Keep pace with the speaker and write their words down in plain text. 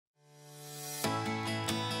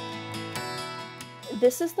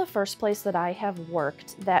This is the first place that I have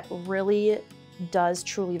worked that really does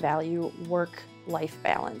truly value work-life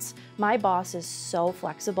balance. My boss is so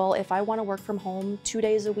flexible. If I want to work from home 2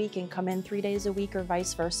 days a week and come in 3 days a week or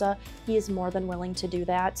vice versa, he is more than willing to do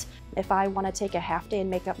that. If I want to take a half day and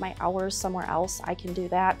make up my hours somewhere else, I can do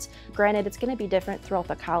that. Granted, it's going to be different throughout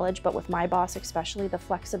the college, but with my boss especially, the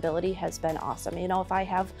flexibility has been awesome. You know, if I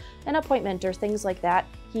have an appointment or things like that,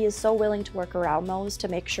 he is so willing to work around those to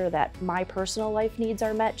make sure that my personal life needs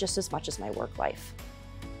are met just as much as my work life.